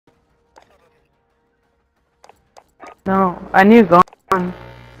A new gun.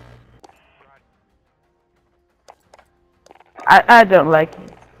 I don't like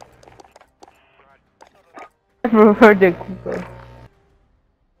it. I prefer the Cooper.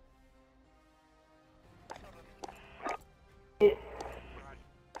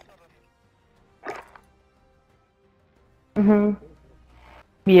 Mhm.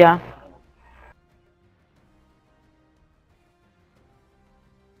 Yeah.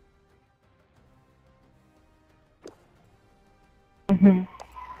 Mhm.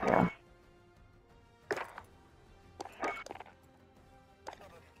 Yeah.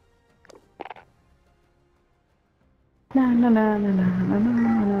 Na na na na na na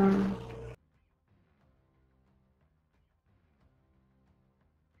na na.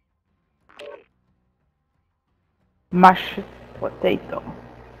 Mashed potato.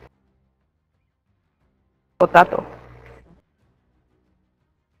 Potato.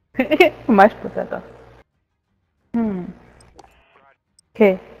 Mashed potato. Hmm.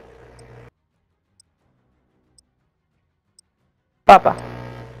 Okay. Papa.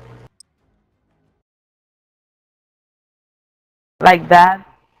 Like that.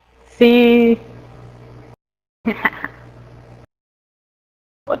 See.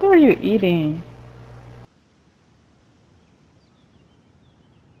 What are you eating?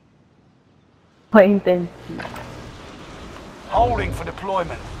 Plain Holding for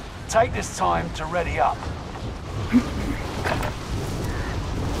deployment. Take this time to ready up.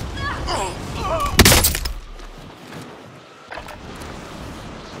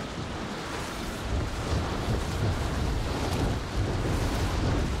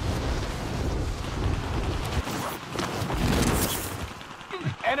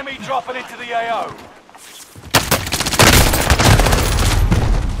 Enemy dropping into the AO.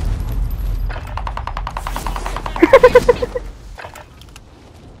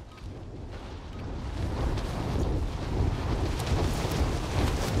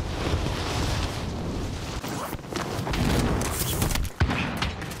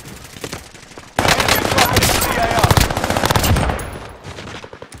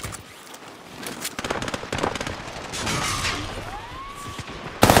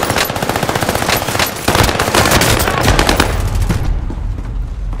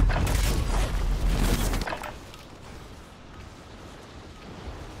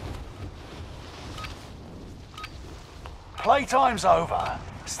 Playtime's over.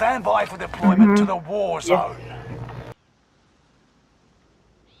 Stand by for deployment to the war zone.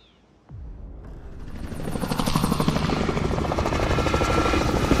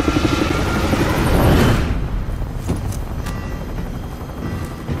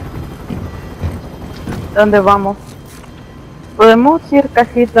 ¿Dónde vamos? Podemos ir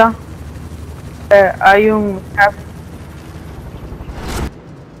casita. Hay un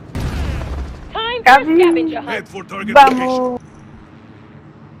Head for target location. Vamos.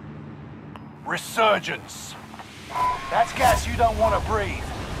 Resurgence. That's gas you don't want to breathe.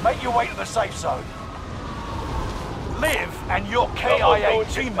 Make your way to the safe zone. Liv and your KIA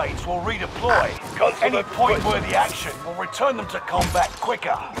teammates will redeploy. Any point-worthy action will return them to combat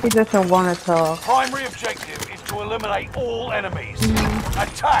quicker. He doesn't want to talk. Primary objective is to eliminate all enemies.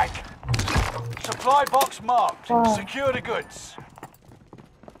 Attack! Supply box marked. Secure the goods.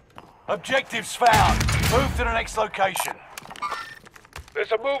 Objectives found. Move to the next location.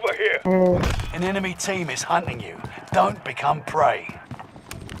 There's a mover here. An enemy team is hunting you. Don't become prey.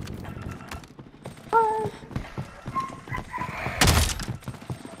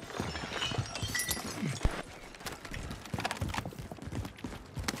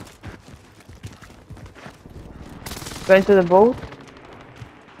 Going to the boat.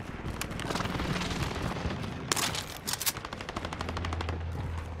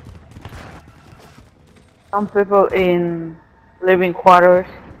 Some people in living quarters,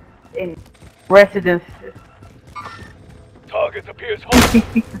 in residences. Target appears hot.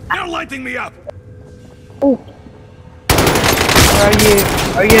 They're lighting me up. Oh,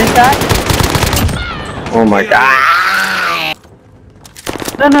 are you inside? Oh my god.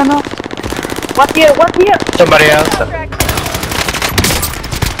 No. What here? Somebody else.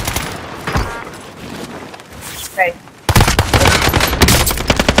 Okay.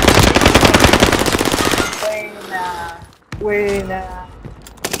 Buena.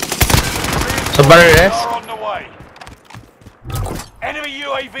 Somebody else. Are on the way. Enemy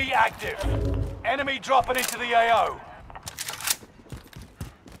UAV active. Enemy dropping into the AO.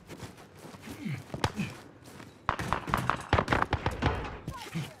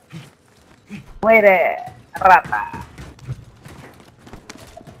 Muere, rata.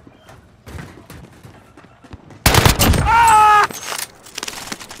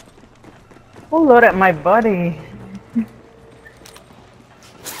 Oh, Lord, at my body.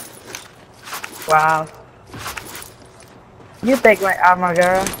 Wow. You take my armor,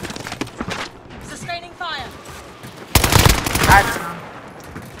 girl. Sustaining fire. I don't know.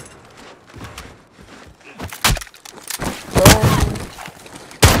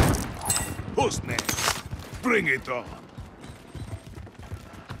 Who's next? Bring it on.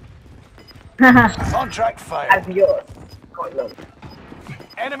 Contract failed. That's yours. Go low.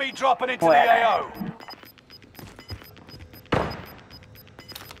 Enemy dropping into Where? the AO.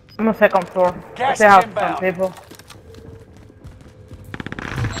 I'm on second floor. Gas They have is some inbound. people.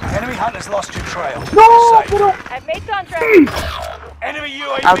 Enemy hunters lost your trail. No, Safe. uno. I've made contract. Enemy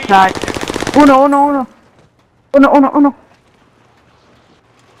UAV Outside. active. Uno.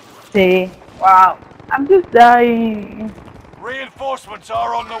 See. Wow. I'm just dying. Reinforcements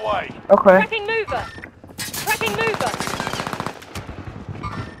are on the way. Okay. Tracking mover. Tracking mover.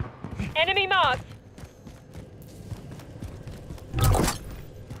 Enemy marked.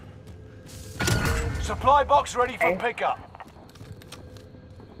 Supply box ready for Okay. pickup.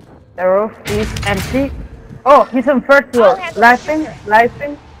 The roof is empty. Oh, he's on first floor. Laughing. They're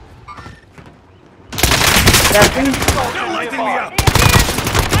lighting me up.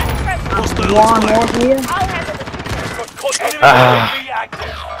 Hostile One fire. more here. I'll handle the shooter. Enemy Ah. UAV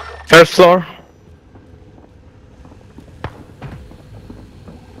active. First floor.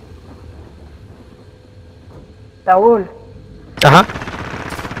 Saúl. Ajá.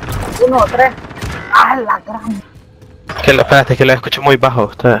 1, 3. ¡Ah, la gran! Espérate, que lo escucho muy bajo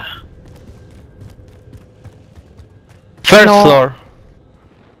ustedes. First No. floor.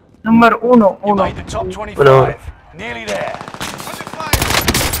 Número 1, You 1. made the top 25. Bueno. Nearly there.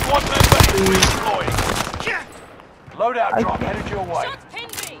 Squad member is redeploying. Loadout drop headed your way. Shots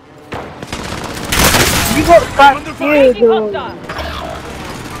pinned me. You got cut here, Engaging dude. hostile.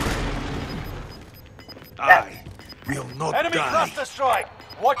 I will not Enemy die. cluster strike.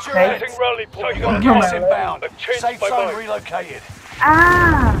 Watch your Okay. heads. Rally point. You got gas inbound. Safe zone relocated.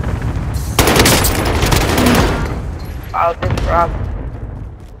 Ah! Wow, this rock.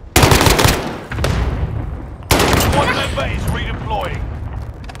 Squad member is redeploying.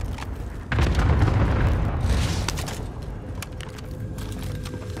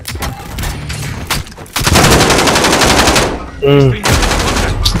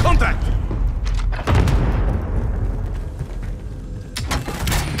 Contact.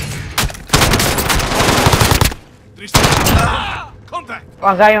 Contact.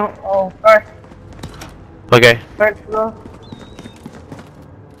 One guy on Okay. first floor.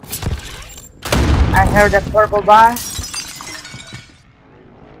 I heard a purple bar.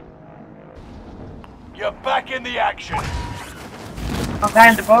 You're back in the action. One guy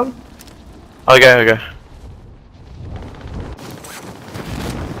in the boat. Okay.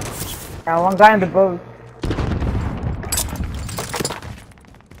 Yeah, one guy in the boat.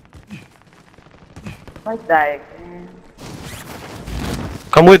 What's that again?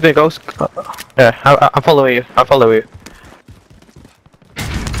 Come with me, Ghost. Yeah, I'll follow you. I'll follow you.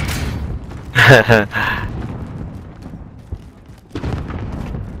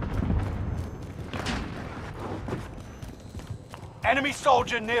 Enemy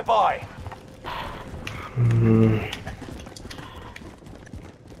soldier nearby.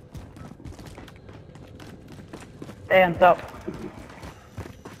 Stay on top.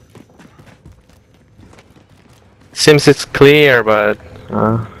 Seems it's clear, but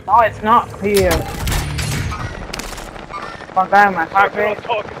No, it's not clear. One guy on my heart rate.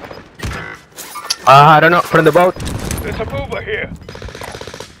 I don't know. From the boat. There's a mover here.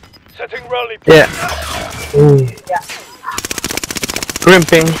 Setting rally point. Yeah. Yeah.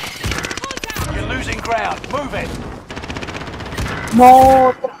 Crimping. You're losing ground. Move it.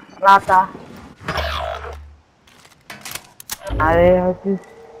 No, rata.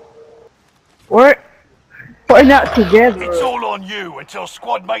 We're not together. It's all on you until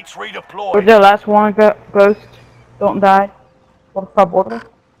squad mates We're redeploy. the last one, Ghost. Don't die. Por favor.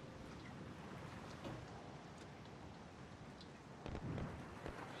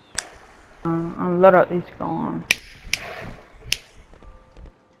 A lot of these gone.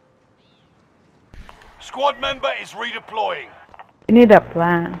 Squad member is redeploying. You need a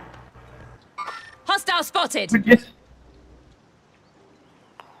plan. Hostile spotted. We just.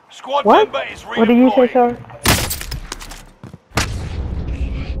 Squad What? member is redeploying. What did you say, sir?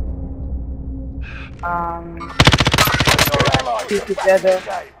 Your allies Be are back in together. the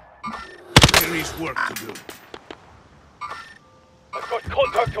game. There is work to do. I've got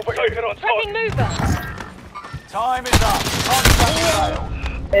contact over here on Tracking target. mover. Time is up. Contract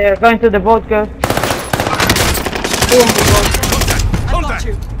failed. They're going to the boat, Ghost. Two on the boat. Contact.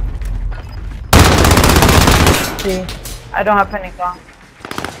 See, I don't have any gun.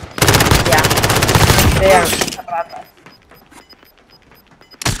 Yeah. They are ratas.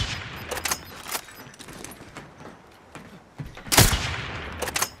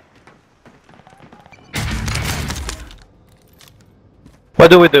 What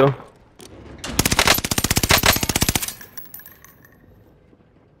do we do?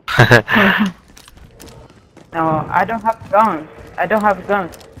 No, I don't have guns. I don't have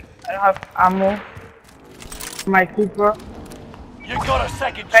guns. I don't have ammo. My super. You got a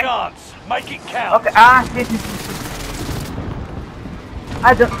second chance. Make it count. Okay, this.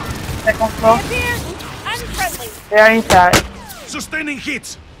 I don't. Second floor. Here, unfriendly. They are inside. Sustaining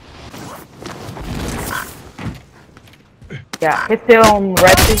hits. Yeah, he's still on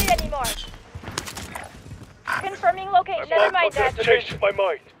red Don't team. need any more. Confirming I location. Never marked mind our that. destination by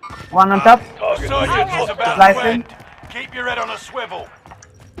mind. One on top. Target Resurgence is about to Slicing. end. Keep your head on a swivel.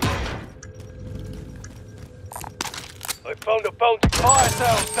 I found a bounty. Fire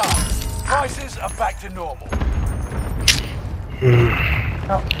sales done. Prices are back to normal.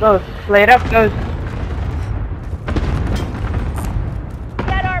 No, goes. Plate up, goes.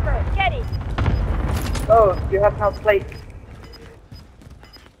 That armor. Get it. Oh, you have no plate.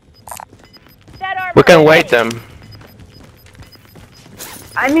 That armor. We can get wait it. them.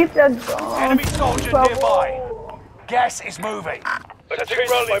 I need a gun. Enemy soldier Trouble. nearby. Gas is moving. Setting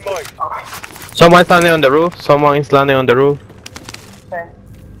rally by mind. Someone's landing on the roof. Someone is landing on the roof. Okay.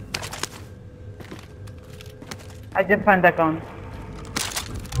 I just found that gun.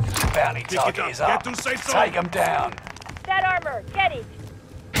 Bounty target is up. Get to safe zone. Take them down. That armor. Get it.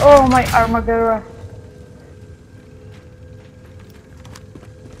 Oh, my armadura.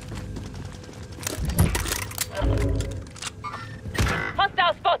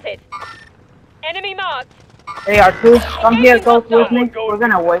 Hostile spotted. Enemy marked. They are two. Come here, go with me. We're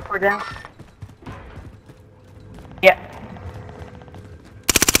gonna wait for them. Yeah.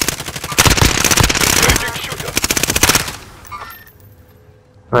 Engaging shooter.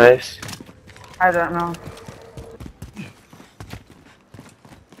 Nice. I don't know.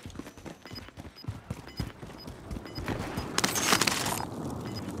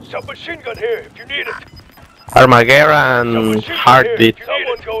 Submachine gun here if you need it. Armaguera and Submachine gun here Heartbeat. if you need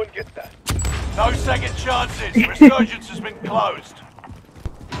it. Someone go and get that. No second chances. Resurgence has been closed.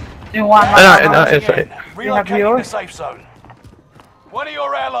 Do you want my No, armor? no, it's Again, relocating the yours? safe zone. One of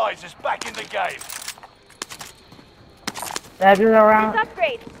your allies is back in the game. That is around. This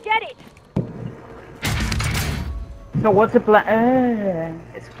upgrade. Get it. So what's the plan?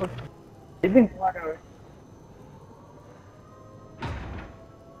 It's for living quarters.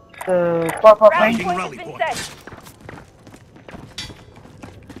 Pop up Rally range. point rally has been point. set.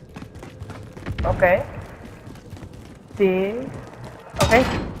 Okay. See. Okay.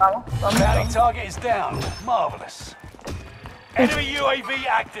 Vamos, vamos, Bounty vamos. target is down. Marvelous. Enemy UAV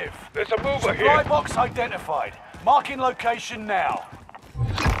active. There's a mover Supply here. box identified. Marking location now.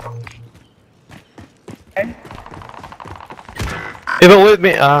 Okay. Even with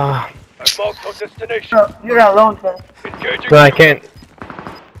me. I marked our destination. No, you're alone, sir. Engaging. No, I can't.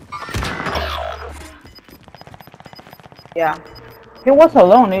 Yeah. He was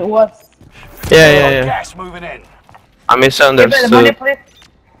alone. It was. Yeah. Gas moving in. I Give me the money, misunderstood. please.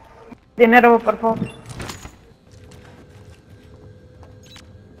 Dinero, por favor.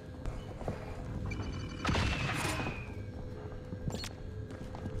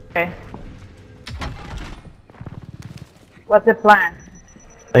 Okay. What's the plan?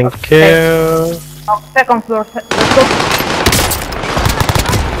 Thank you. Oh, second floor. Let's go.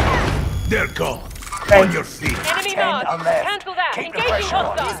 They're gone. Okay. On your feet. Enemy 10 marked. are left. Cancel that. Keep the Engaging pressure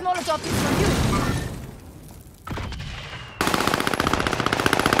on. hostile.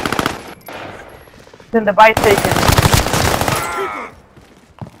 It's in the buy station.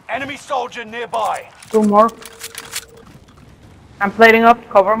 Enemy soldier nearby. Two more. I'm plating up.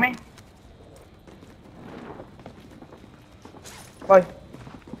 Cover me. Boy.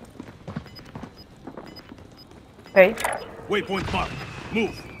 Okay. Waypoint marked.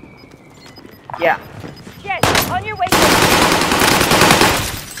 Move. Yeah. Yes, on your way.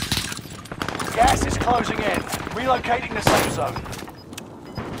 Gas is closing in. Relocating the safe zone.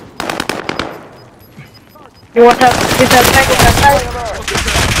 You want to? He's outside.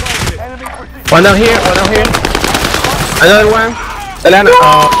 Enemy precision One down here. Another one. Elena.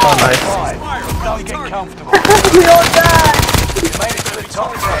 Oh, nice. fire. Don't get comfortable. We all died. You made it to the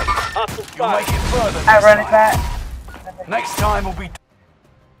top 10. You'll make it further I this run it time. back. Next time will be...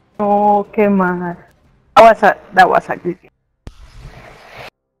 Okay, man. That was a good game.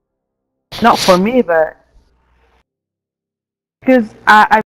 Not for me, but because I